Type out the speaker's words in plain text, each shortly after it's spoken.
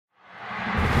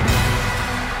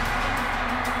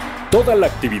toda la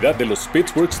actividad de los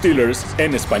Pittsburgh Steelers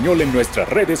en español en nuestras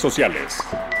redes sociales.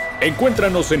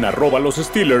 Encuéntranos en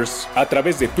 @lossteelers a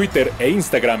través de Twitter e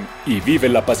Instagram y vive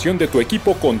la pasión de tu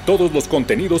equipo con todos los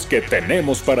contenidos que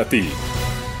tenemos para ti.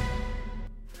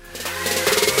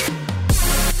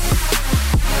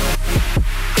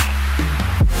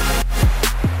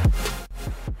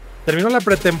 Terminó la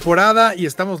pretemporada y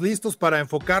estamos listos para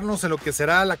enfocarnos en lo que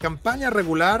será la campaña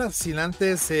regular, sin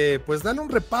antes pues darle un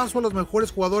repaso a los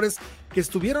mejores jugadores que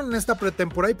estuvieron en esta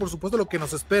pretemporada y por supuesto lo que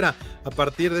nos espera a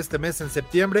partir de este mes en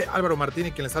septiembre. Álvaro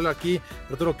Martínez, quien les habla aquí,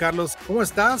 Arturo Carlos, ¿cómo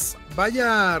estás?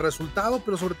 Vaya resultado,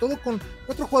 pero sobre todo con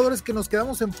 4 jugadores que nos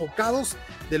quedamos enfocados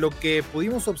de lo que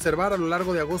pudimos observar a lo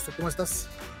largo de agosto. ¿Cómo estás?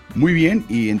 Muy bien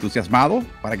y entusiasmado.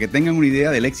 Para que tengan una idea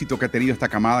del éxito que ha tenido esta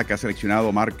camada que ha seleccionado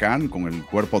Mark Kahn con el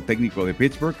cuerpo técnico de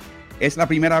Pittsburgh, es la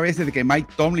primera vez desde que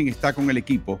Mike Tomlin está con el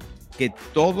equipo que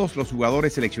todos los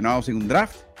jugadores seleccionados en un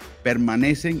draft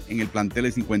permanecen en el plantel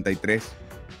de 53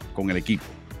 con el equipo.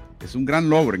 Es un gran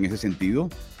logro en ese sentido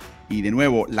y de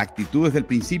nuevo la actitud desde el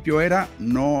principio era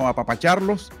no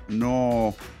apapacharlos,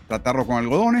 no tratarlo con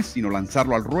algodones, sino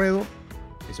lanzarlo al ruedo.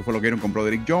 Eso fue lo que vieron con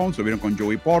Broderick Jones, lo vieron con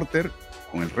Joey Porter,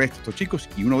 con el resto de estos chicos,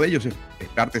 y uno de ellos es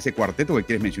parte de ese cuarteto que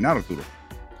quieres mencionar, Arturo.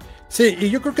 Sí, y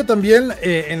yo creo que también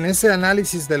en ese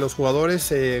análisis de los jugadores,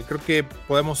 creo que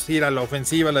podemos ir a la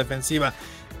ofensiva, a la defensiva,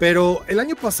 pero el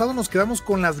año pasado nos quedamos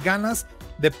con las ganas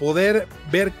de poder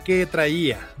ver qué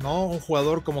traía, ¿no? Un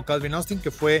jugador como Calvin Austin,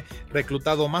 que fue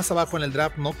reclutado más abajo en el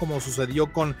draft, ¿no? Como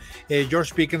sucedió con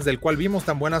George Pickens, del cual vimos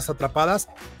tan buenas atrapadas,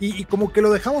 y como que lo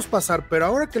dejamos pasar, pero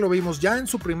ahora que lo vimos ya en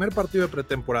su primer partido de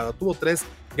pretemporada, tuvo 3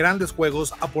 grandes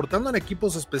juegos, aportando en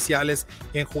equipos especiales,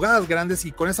 en jugadas grandes,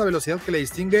 y con esa velocidad que le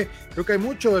distingue, creo que hay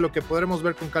mucho de lo que podremos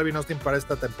ver con Calvin Austin para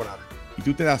esta temporada. Y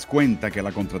tú te das cuenta que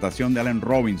la contratación de Allen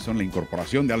Robinson, la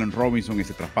incorporación de Allen Robinson,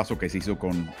 ese traspaso que se hizo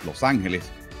con Los Ángeles,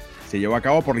 se llevó a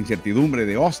cabo por la incertidumbre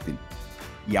de Austin.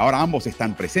 Y ahora ambos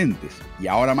están presentes. Y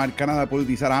ahora Mark Canada puede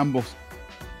utilizar a ambos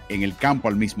en el campo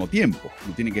al mismo tiempo.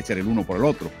 No tiene que ser el uno por el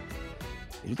otro.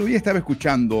 El otro día estaba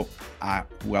escuchando a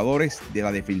jugadores de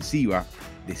la defensiva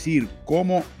decir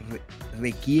cómo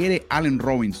requiere Allen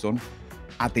Robinson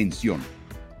atención.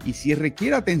 Y si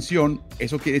requiere atención,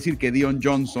 eso quiere decir que Dion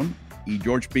Johnson y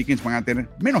George Pickens van a tener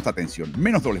menos atención,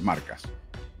 menos dobles marcas,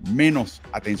 menos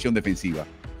atención defensiva.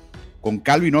 Con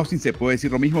Calvin Austin se puede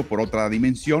decir lo mismo por otra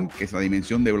dimensión, que es la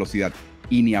dimensión de velocidad.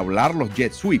 Y ni hablar los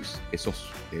jet sweeps,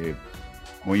 esos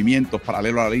movimientos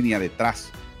paralelos a la línea detrás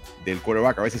del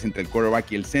quarterback, a veces entre el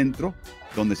quarterback y el centro,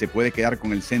 donde se puede quedar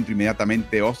con el centro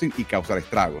inmediatamente Austin y causar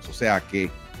estragos. O sea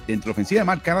que dentro de la ofensiva de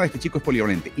Mark Canada, este chico es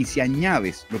polivalente. Y si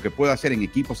añades lo que puede hacer en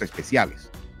equipos especiales,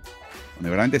 donde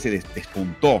verdaderamente se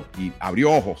despuntó y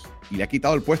abrió ojos y le ha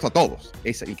quitado el puesto a todos,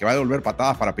 es el que va a devolver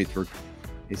patadas para Pittsburgh.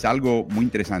 Es algo muy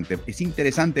interesante. Es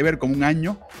interesante ver cómo un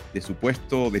año de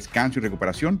supuesto descanso y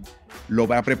recuperación lo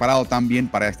va preparado tan bien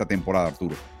para esta temporada,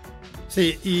 Arturo.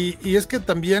 Sí, y es que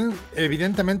también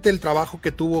evidentemente el trabajo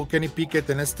que tuvo Kenny Pickett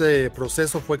en este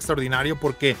proceso fue extraordinario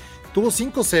porque tuvo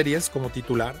 5 series como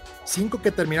titular, 5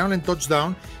 que terminaron en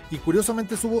touchdown y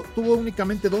curiosamente tuvo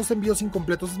únicamente 2 envíos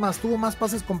incompletos. Es más, tuvo más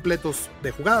pases completos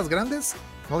de jugadas grandes,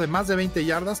 ¿no? De más de 20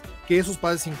 yardas que esos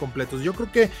pases incompletos. Yo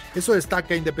creo que eso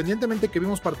destaca, independientemente que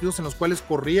vimos partidos en los cuales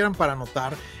corrieran para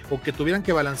anotar o que tuvieran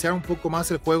que balancear un poco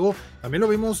más el juego, también lo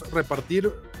vimos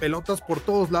repartir pelotas por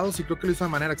todos lados y creo que lo hizo de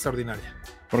manera extraordinaria.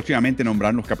 Próximamente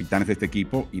nombrarán los capitanes de este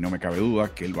equipo y no me cabe duda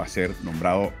que él va a ser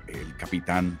nombrado el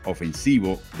capitán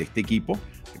ofensivo de este equipo.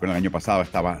 Recuerdo, el año pasado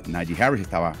estaba Najee Harris,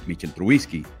 estaba Mitchell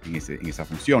Trubisky en esa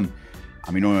función.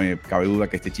 A mí no me cabe duda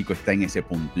que este chico está en ese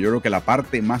punto. Yo creo que la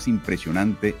parte más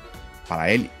impresionante para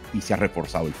él, y se ha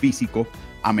reforzado el físico,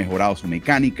 ha mejorado su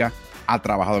mecánica, ha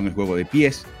trabajado en el juego de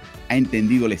pies, ha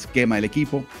entendido el esquema del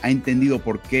equipo, ha entendido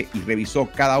por qué y revisó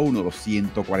cada uno de los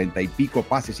 140 y pico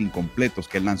pases incompletos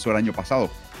que él lanzó el año pasado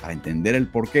para entender el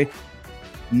por qué.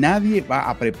 Nadie va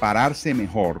a prepararse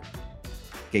mejor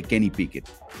que Kenny Pickett.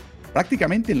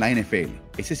 Prácticamente en la NFL.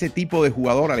 Es ese tipo de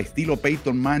jugador al estilo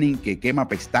Peyton Manning que quema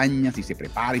pestañas y se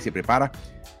prepara y se prepara.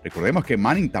 Recordemos que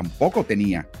Manning tampoco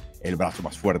tenía el brazo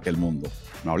más fuerte del mundo.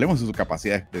 No hablemos de sus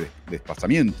capacidades de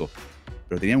desplazamiento,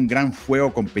 pero tenía un gran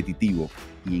fuego competitivo.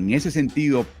 Y en ese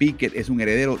sentido, Pickett es un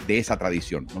heredero de esa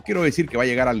tradición. No quiero decir que va a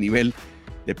llegar al nivel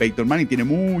de Peyton Manning, tiene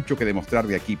mucho que demostrar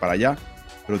de aquí para allá,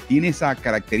 pero tiene esa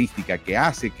característica que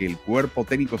hace que el cuerpo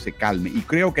técnico se calme, y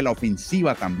creo que la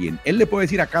ofensiva también. Él le puede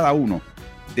decir a cada uno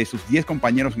de sus 10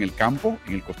 compañeros en el campo,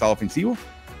 en el costado ofensivo,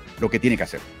 lo que tiene que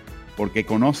hacer, porque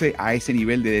conoce a ese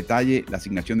nivel de detalle la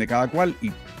asignación de cada cual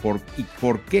y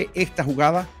por qué esta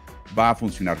jugada va a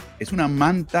funcionar. Es una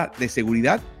manta de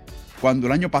seguridad cuando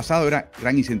el año pasado era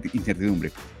gran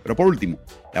incertidumbre. Pero por último,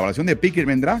 la evaluación de Pickett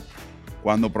vendrá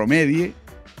cuando promedie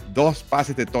 2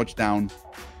 pases de touchdown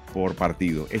por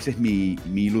partido. Esa es mi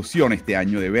ilusión este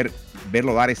año, de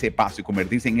verlo dar ese paso y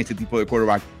convertirse en ese tipo de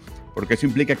quarterback, porque eso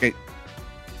implica que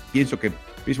pienso que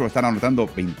Pittsburgh está anotando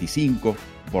 25,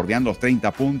 bordeando los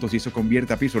 30 puntos, y eso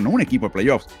convierte a Pittsburgh no en un equipo de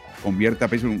playoffs, convierte a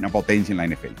Pittsburgh en una potencia en la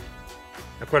NFL.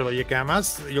 De acuerdo, y que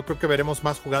además yo creo que veremos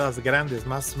más jugadas grandes,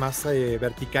 más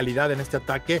verticalidad en este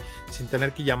ataque, sin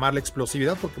tener que llamarle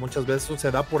explosividad, porque muchas veces eso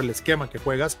se da por el esquema que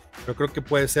juegas, pero creo que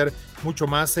puede ser mucho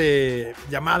más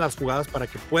llamadas jugadas para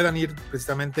que puedan ir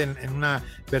precisamente en una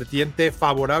vertiente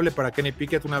favorable para Kenny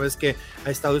Pickett, una vez que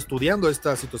ha estado estudiando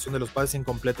esta situación de los pases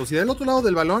incompletos. Y del otro lado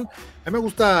del balón, a mí me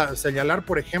gusta señalar,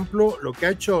 por ejemplo, lo que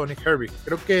ha hecho Nick Herbig.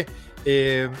 Creo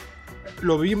que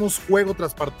lo vimos juego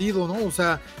tras partido, ¿no? O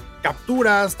sea,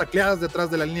 capturas, tacleadas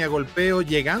detrás de la línea de golpeo,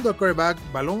 llegando a quarterback,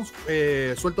 balón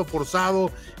suelto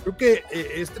forzado. Creo que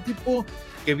este tipo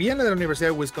que viene de la Universidad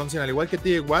de Wisconsin, al igual que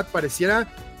T.J. Watt,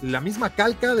 pareciera la misma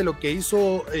calca de lo que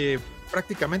hizo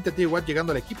prácticamente T.J. Watt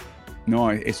llegando al equipo.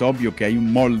 No, es obvio que hay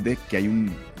un molde, que hay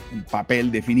un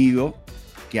papel definido,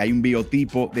 que hay un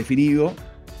biotipo definido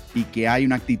y que hay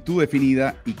una actitud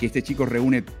definida, y que este chico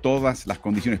reúne todas las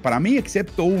condiciones. Para mí,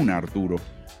 excepto una, Arturo,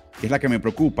 que es la que me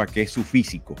preocupa, que es su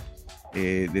físico.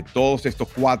 De todos estos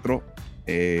 4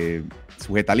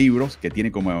 sujetalibros que tiene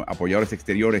como apoyadores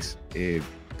exteriores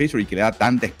Pittsburgh, y que le da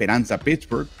tanta esperanza a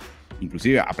Pittsburgh,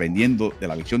 inclusive aprendiendo de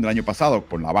la lección del año pasado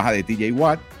con la baja de T.J.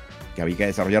 Watt, que había que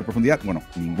desarrollar profundidad. Bueno,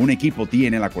 ningún equipo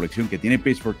tiene la colección que tiene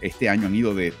Pittsburgh. Este año han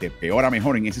ido de peor a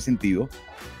mejor en ese sentido,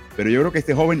 pero yo creo que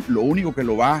este joven, lo único que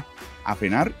lo va a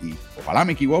frenar, y ojalá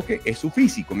me equivoque, es su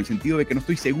físico, en el sentido de que no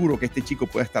estoy seguro que este chico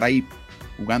pueda estar ahí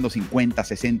jugando 50,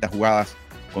 60 jugadas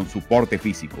con su porte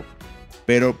físico.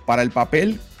 Pero para el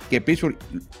papel que Pittsburgh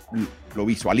lo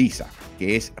visualiza,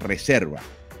 que es reserva,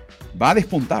 va a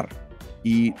despuntar.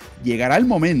 Y llegará el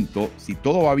momento, si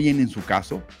todo va bien en su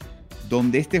caso,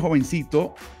 donde este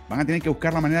jovencito van a tener que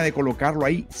buscar la manera de colocarlo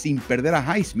ahí sin perder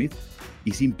a Highsmith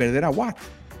y sin perder a Watt.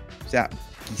 O sea,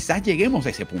 quizás lleguemos a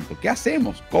ese punto. ¿Qué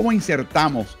hacemos? ¿Cómo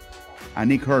insertamos a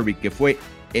Nick Herbig, que fue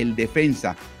el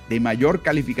defensa de mayor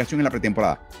calificación en la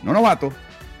pretemporada? No novato,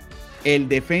 el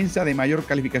defensa de mayor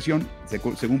calificación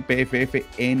según PFF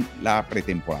en la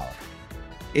pretemporada.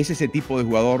 Es ese tipo de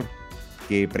jugador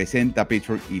que presenta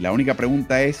Pittsburgh, y la única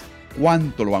pregunta es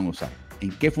 ¿cuánto lo van a usar? ¿En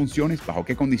qué funciones? ¿Bajo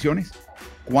qué condiciones?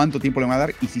 ¿Cuánto tiempo le van a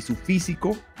dar? Y si su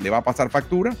físico le va a pasar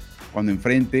factura cuando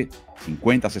enfrente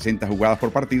 50, 60 jugadas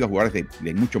por partido a jugadores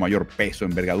de mucho mayor peso,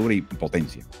 envergadura y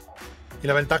potencia. Y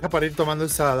la ventaja para ir tomando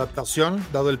esa adaptación,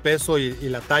 dado el peso y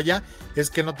la talla, es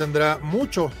que no tendrá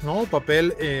mucho, ¿no?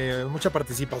 Papel, mucha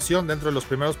participación dentro de los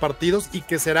primeros partidos, y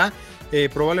que será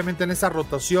probablemente en esa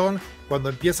rotación cuando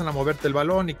empiezan a moverte el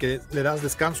balón y que le das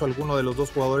descanso a alguno de los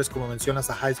 2 jugadores, como mencionas,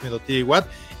 a Highsmith o T.J. Watt,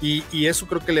 y eso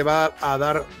creo que le va a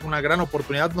dar una gran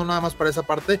oportunidad, no nada más para esa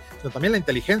parte, sino también la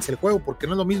inteligencia, el juego, porque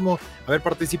no es lo mismo haber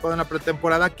participado en la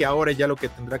pretemporada que ahora ya lo que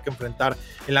tendrá que enfrentar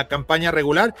en la campaña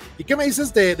regular. ¿Y qué me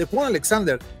dices de Juan Alexander?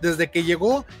 Desde que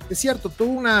llegó, es cierto,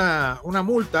 tuvo una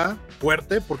multa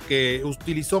fuerte porque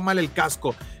utilizó mal el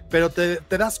casco, pero te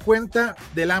das cuenta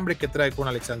del hambre que trae con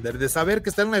Alexander, de saber que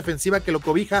está en una defensiva que lo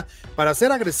cobija para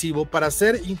ser agresivo, para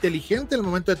ser inteligente en el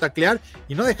momento de taclear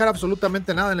y no dejar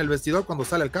absolutamente nada en el vestidor cuando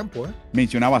sale al campo.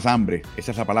 Mencionabas hambre,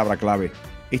 esa es la palabra clave.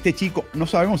 Este chico, no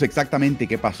sabemos exactamente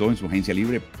qué pasó en su agencia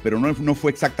libre, pero no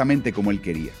fue exactamente como él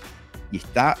quería. Y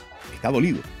está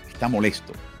dolido, está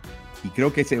molesto. Y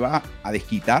creo que se va a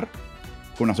desquitar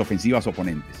con las ofensivas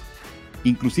oponentes.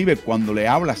 Inclusive cuando le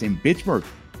hablas en Pittsburgh,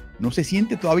 no se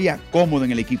siente todavía cómodo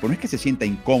en el equipo. No es que se sienta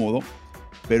incómodo,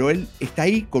 pero él está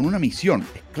ahí con una misión.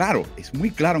 Es claro, es muy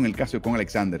claro en el caso de Con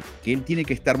Alexander, que él tiene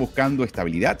que estar buscando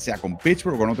estabilidad, sea con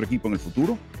Pittsburgh o con otro equipo en el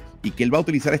futuro, y que él va a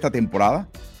utilizar esta temporada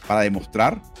para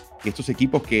demostrar que estos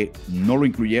equipos que no lo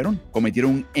incluyeron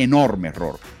cometieron un enorme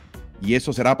error. Y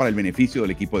eso será para el beneficio del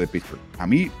equipo de Pittsburgh. A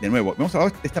mí, de nuevo, hemos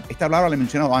hablado, esta palabra la he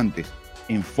mencionado antes: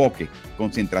 enfoque,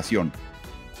 concentración.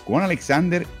 Con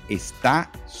Alexander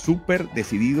está súper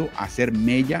decidido a hacer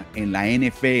mella en la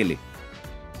NFL.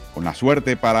 Con la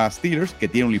suerte para Steelers, que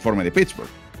tiene un uniforme de Pittsburgh.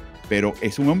 Pero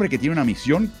es un hombre que tiene una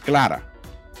misión clara.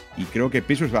 Y creo que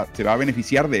Pittsburgh se va a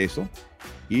beneficiar de eso.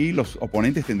 Y los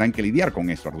oponentes tendrán que lidiar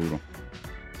con eso, Arturo.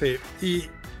 Sí, y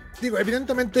digo,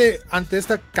 evidentemente, ante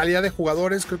esta calidad de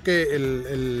jugadores, creo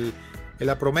que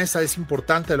la promesa es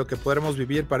importante de lo que podremos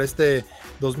vivir para este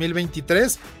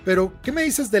 2023, pero ¿qué me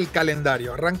dices del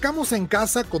calendario? Arrancamos en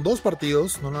casa con 2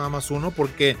 partidos, no nada más uno,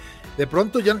 porque de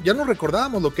pronto ya no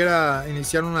recordábamos lo que era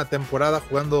iniciar una temporada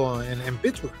jugando en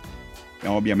Pittsburgh.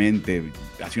 obviamente,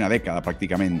 hace una década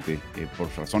prácticamente, por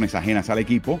razones ajenas al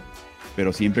equipo,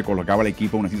 pero siempre colocaba al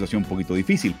equipo en una situación un poquito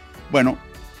difícil. Bueno,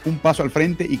 un paso al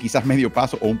frente y quizás medio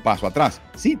paso o un paso atrás.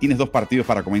 Sí, tienes 2 partidos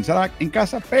para comenzar en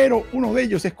casa, pero uno de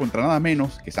ellos es contra nada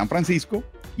menos que San Francisco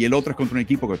y el otro es contra un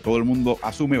equipo que todo el mundo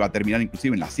asume va a terminar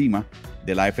inclusive en la cima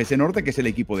de la AFC Norte, que es el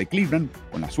equipo de Cleveland,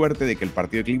 con la suerte de que el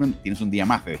partido de Cleveland tienes un día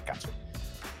más de descanso.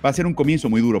 Va a ser un comienzo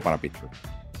muy duro para Pittsburgh.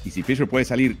 Y si Pittsburgh puede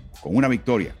salir con una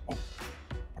victoria, por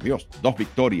Dios, 2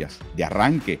 victorias de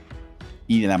arranque,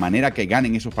 y de la manera que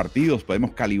ganen esos partidos,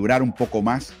 podemos calibrar un poco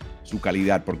más su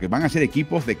calidad, porque van a ser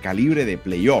equipos de calibre de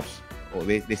playoffs o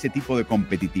de ese tipo de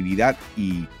competitividad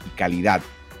y calidad.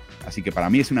 Así que para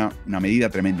mí es una medida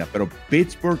tremenda, pero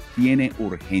Pittsburgh tiene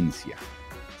urgencia.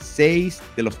 6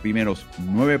 de los primeros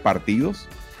 9 partidos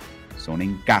son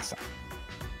en casa.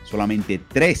 Solamente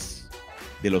 3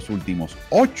 de los últimos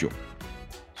 8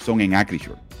 son en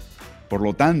Acrisure. Por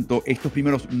lo tanto, estos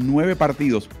primeros 9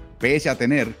 partidos, pese a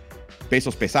tener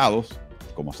pesos pesados,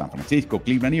 como San Francisco,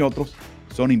 Cleveland y otros,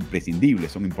 son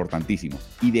imprescindibles, son importantísimos.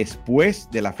 Y después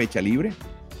de la fecha libre,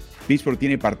 Pittsburgh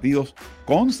tiene partidos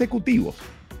consecutivos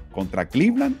contra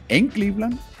Cleveland, en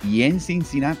Cleveland y en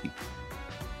Cincinnati.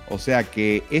 O sea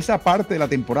que esa parte de la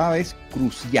temporada es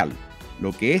crucial.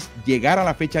 Lo que es llegar a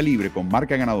la fecha libre con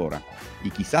marca ganadora y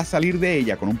quizás salir de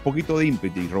ella con un poquito de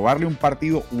ímpetu y robarle un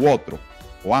partido u otro,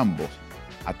 o ambos,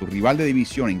 a tu rival de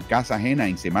división en casa ajena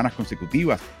en semanas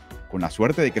consecutivas, con la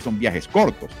suerte de que son viajes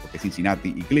cortos, porque Cincinnati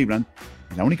y Cleveland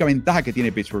es la única ventaja que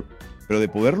tiene Pittsburgh, pero de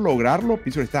poder lograrlo,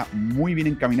 Pittsburgh está muy bien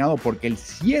encaminado porque el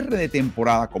cierre de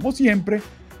temporada, como siempre,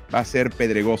 va a ser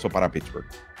pedregoso para Pittsburgh.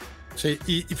 Sí,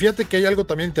 y fíjate que hay algo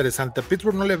también interesante. A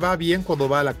Pittsburgh no le va bien cuando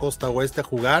va a la costa oeste a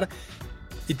jugar,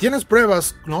 y tienes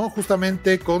pruebas, ¿no?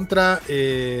 Justamente contra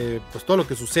pues todo lo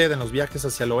que sucede en los viajes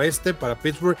hacia el oeste. Para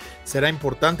Pittsburgh será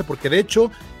importante porque de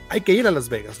hecho hay que ir a Las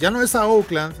Vegas. Ya no es a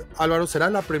Oakland, Álvaro, será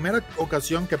la primera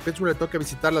ocasión que a Pittsburgh le toque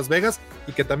visitar Las Vegas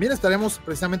y que también estaremos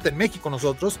precisamente en México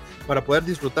nosotros para poder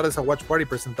disfrutar de esa Watch Party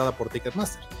presentada por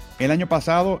Ticketmaster. El año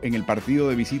pasado, en el partido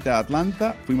de visita a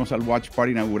Atlanta, fuimos al Watch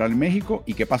Party inaugural en México.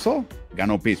 ¿Y qué pasó?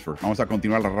 Ganó Pittsburgh. Vamos a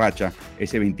continuar la racha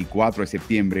ese 24 de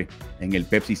septiembre en el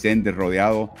Pepsi Center,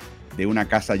 rodeado de una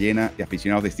casa llena de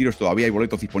aficionados de Steelers. Todavía hay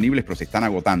boletos disponibles, pero se están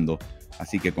agotando.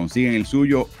 Así que consiguen el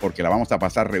suyo porque la vamos a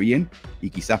pasar re bien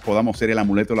y quizás podamos ser el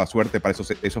amuleto de la suerte para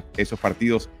esos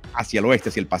partidos hacia el oeste,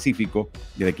 hacia el Pacífico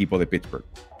del equipo de Pittsburgh.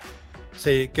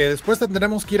 Sí, que después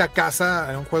tendremos que ir a casa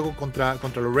en un juego contra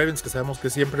los Ravens, que sabemos que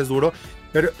siempre es duro,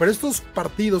 pero estos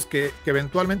partidos que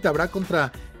eventualmente habrá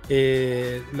contra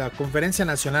la Conferencia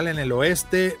Nacional en el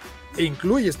oeste, e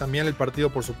incluyes también el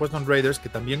partido, por supuesto, en Raiders, que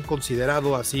también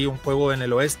considerado así un juego en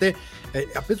el oeste.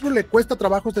 A Pittsburgh le cuesta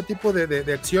trabajo este tipo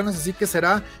de acciones, así que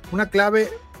será una clave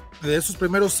de esos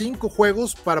primeros 5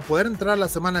 juegos para poder entrar a la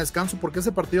semana de descanso, porque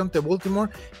ese partido ante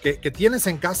Baltimore que tienes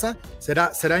en casa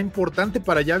será importante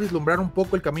para ya vislumbrar un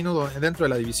poco el camino dentro de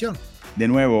la división. De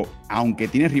nuevo, aunque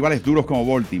tienes rivales duros como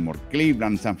Baltimore,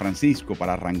 Cleveland, San Francisco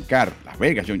para arrancar, Las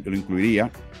Vegas yo lo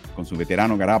incluiría, con su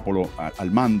veterano Garoppolo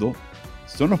al mando,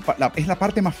 es la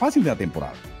parte más fácil de la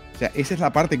temporada. O sea, esa es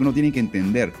la parte que uno tiene que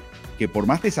entender, que por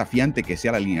más desafiante que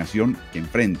sea la alineación que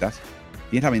enfrentas,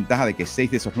 tienes la ventaja de que 6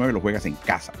 de esos 9 los juegas en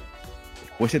casa.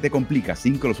 Después se te complica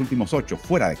 5 de los últimos 8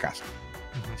 fuera de casa.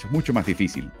 Eso es mucho más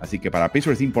difícil. Así que para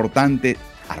Pittsburgh es importante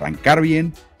arrancar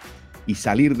bien y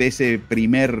salir de ese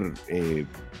primer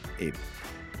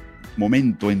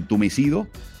momento entumecido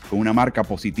con una marca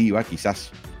positiva,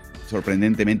 quizás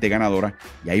sorprendentemente ganadora,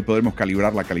 y ahí podremos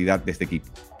calibrar la calidad de este equipo.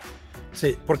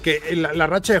 Sí, porque la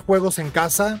racha de juegos en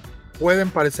casa pueden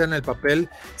parecer en el papel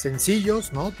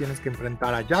sencillos, ¿no? Tienes que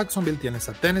enfrentar a Jacksonville, tienes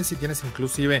a Tennessee, tienes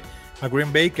inclusive a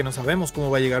Green Bay, que no sabemos cómo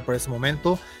va a llegar para ese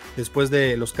momento, después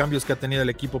de los cambios que ha tenido el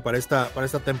equipo para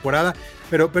esta temporada,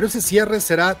 pero ese cierre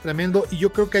será tremendo, y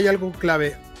yo creo que hay algo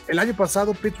clave. El año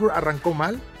pasado Pittsburgh arrancó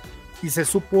mal y se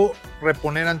supo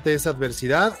reponer ante esa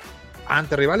adversidad,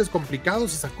 ante rivales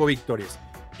complicados, y sacó victorias.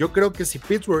 Yo creo que si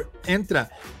Pittsburgh entra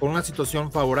con una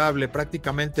situación favorable,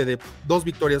 prácticamente de 2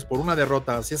 victorias por 1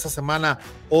 derrota hacia esa semana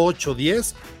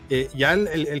 8-10, ya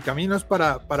el camino es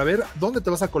para ver dónde te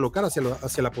vas a colocar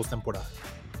hacia la postemporada.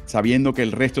 Sabiendo que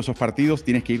el resto de esos partidos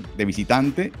tienes que ir de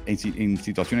visitante en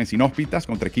situaciones inhóspitas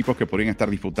contra equipos que podrían estar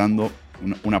disputando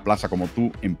una plaza como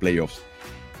tú en playoffs.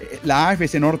 La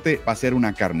AFC Norte va a ser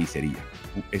una carnicería.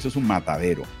 Eso es un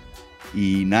matadero.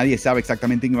 Y nadie sabe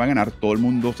exactamente quién va a ganar. Todo el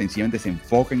mundo sencillamente se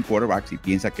enfoca en quarterbacks y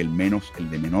piensa que el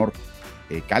de menor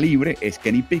calibre es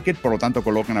Kenny Pickett, por lo tanto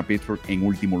colocan a Pittsburgh en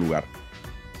último lugar.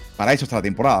 Para eso está la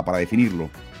temporada, para definirlo,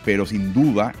 pero sin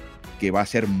duda que va a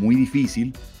ser muy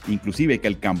difícil inclusive que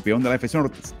el campeón de la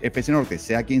FC Norte,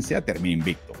 sea quien sea, termine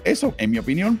invicto. Eso, en mi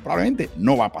opinión, probablemente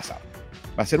no va a pasar.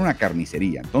 Va a ser una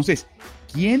carnicería. Entonces,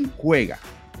 ¿quién juega?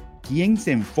 ¿Quién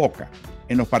se enfoca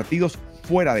en los partidos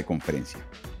fuera de conferencia?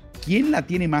 ¿Quién la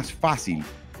tiene más fácil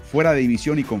fuera de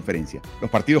división y conferencia? Los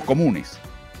partidos comunes.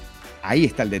 Ahí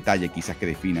está el detalle quizás que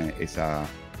define esa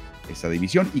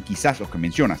división, y quizás los que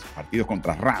mencionas, partidos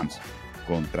contra Rams,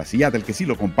 contra Seattle, que sí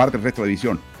lo comparte el resto de la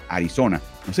división, Arizona.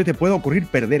 No se te puede ocurrir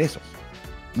perder esos.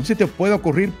 No se te puede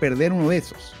ocurrir perder uno de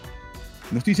esos.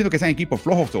 No estoy diciendo que sean equipos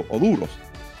flojos o duros.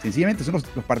 Sencillamente son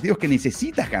los partidos que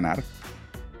necesitas ganar,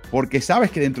 porque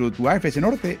sabes que dentro de tu AFC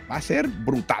Norte va a ser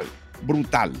brutal,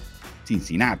 brutal.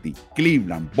 Cincinnati,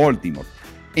 Cleveland, Baltimore,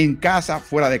 en casa,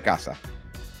 fuera de casa.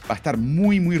 Va a estar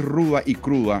muy, muy ruda y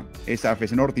cruda esa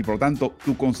AFC Norte, y por lo tanto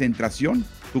tu concentración,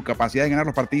 tu capacidad de ganar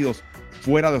los partidos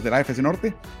fuera de la AFC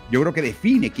Norte, yo creo que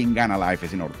define quién gana la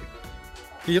AFC Norte.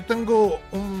 Y yo tengo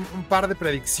un par de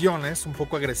predicciones un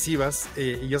poco agresivas,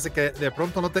 y yo sé que de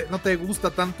pronto no te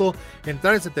gusta tanto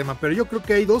entrar en ese tema, pero yo creo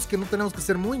que hay dos que no tenemos que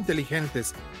ser muy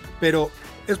inteligentes, pero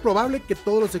es probable que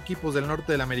todos los equipos del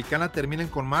norte de la Americana terminen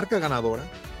con marca ganadora,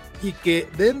 y que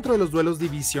dentro de los duelos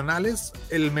divisionales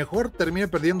el mejor termine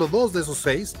perdiendo 2 de esos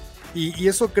 6, y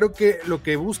eso creo que lo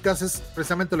que buscas es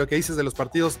precisamente lo que dices de los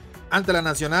partidos ante la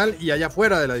nacional y allá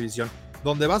fuera de la división.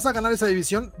 Donde vas a ganar esa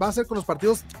división va a ser con los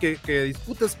partidos que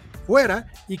disputes fuera,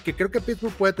 y que creo que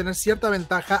Pittsburgh puede tener cierta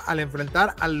ventaja al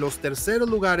enfrentar a los terceros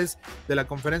lugares de la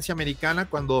conferencia americana,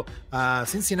 cuando a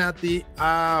Cincinnati,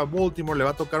 a Baltimore le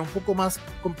va a tocar un poco más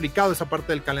complicado esa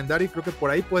parte del calendario, y creo que por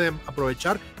ahí pueden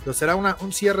aprovechar, pero será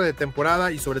un cierre de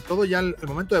temporada, y sobre todo ya el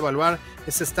momento de evaluar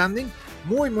ese standing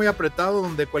muy, muy apretado,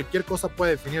 donde cualquier cosa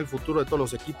puede definir el futuro de todos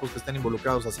los equipos que estén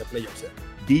involucrados hacia playoffs.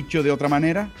 Dicho de otra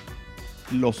manera,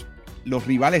 los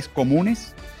rivales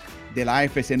comunes de la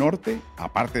AFC Norte,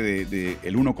 aparte de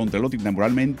el uno contra el otro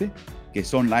temporalmente, que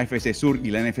son la AFC Sur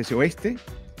y la NFC Oeste,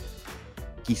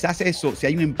 quizás eso, si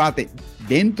hay un empate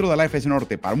dentro de la AFC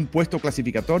Norte para un puesto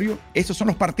clasificatorio, esos son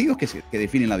los partidos que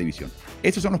definen la división.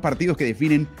 Esos son los partidos que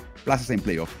definen plazas en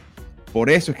playoffs. Por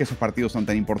eso es que esos partidos son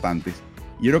tan importantes.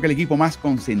 Y yo creo que el equipo más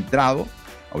concentrado,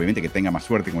 obviamente que tenga más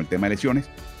suerte con el tema de lesiones,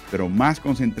 pero más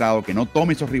concentrado, que no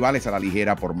tome esos rivales a la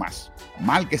ligera, por más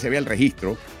mal que se vea el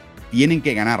registro, tienen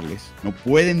que ganarles, no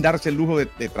pueden darse el lujo de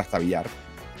trastabillar.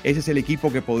 Ese es el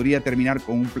equipo que podría terminar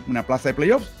con una plaza de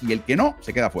playoffs, y el que no,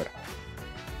 se queda fuera.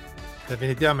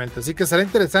 Definitivamente, así que será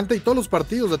interesante, y todos los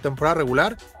partidos de temporada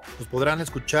regular los podrán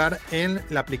escuchar en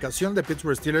la aplicación de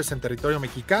Pittsburgh Steelers en territorio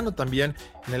mexicano, también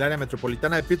en el área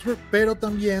metropolitana de Pittsburgh, pero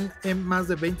también en más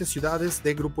de 20 ciudades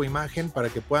de Grupo Imagen, para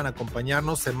que puedan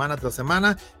acompañarnos semana tras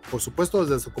semana, por supuesto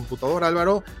desde su computadora,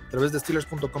 Álvaro, a través de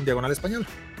steelers.com/español.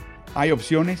 Hay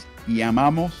opciones, y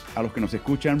amamos a los que nos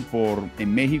escuchan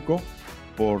en México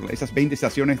por esas 20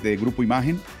 estaciones de Grupo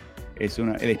Imagen. Es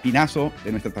el espinazo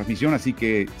de nuestra transmisión, así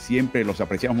que siempre los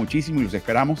apreciamos muchísimo y los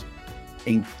esperamos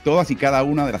en todas y cada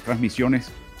una de las transmisiones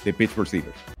de Pittsburgh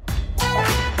Steelers.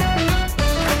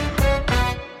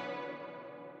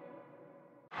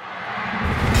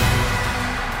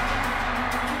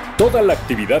 Toda la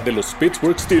actividad de los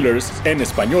Pittsburgh Steelers en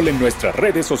español en nuestras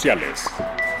redes sociales.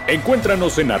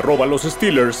 Encuéntranos en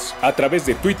 @lossteelers a través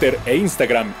de Twitter e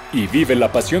Instagram, y vive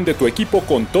la pasión de tu equipo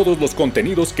con todos los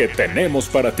contenidos que tenemos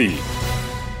para ti.